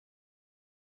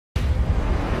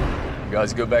You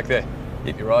guys good back there?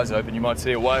 Keep your eyes open, you might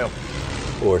see a whale.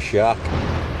 Or a shark.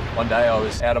 One day I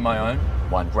was out on my own.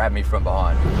 One grabbed me from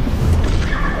behind.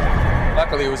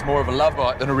 Luckily, it was more of a love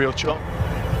bite than a real chomp.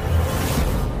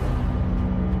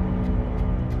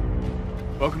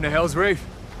 Welcome to Hell's Reef.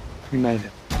 We made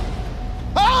it.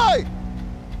 Hey!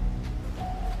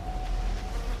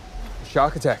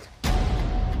 Shark attack.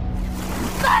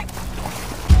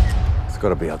 It's got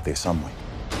to be out there somewhere.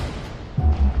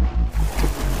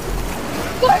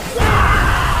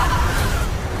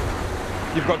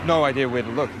 You've got no idea where to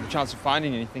look. The chance of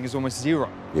finding anything is almost zero.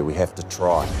 Yeah, we have to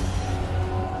try.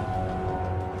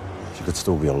 She could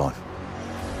still be alive.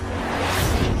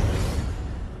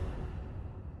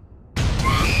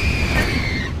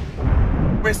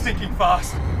 We're sinking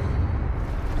fast.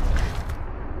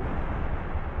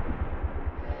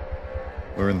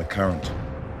 We're in the current.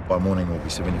 By morning, we'll be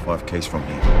 75 k's from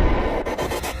here.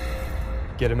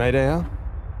 Get a mayday out?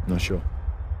 Not sure.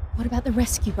 What about the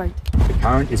rescue boat? The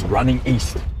current is running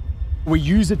east. We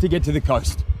use it to get to the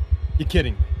coast. You're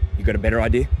kidding. You got a better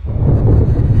idea?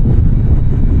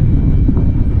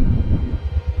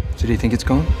 So do you think it's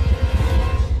gone?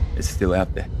 It's still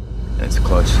out there, and it's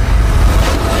close.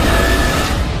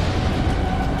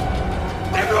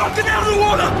 Everyone get out of the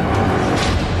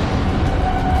water!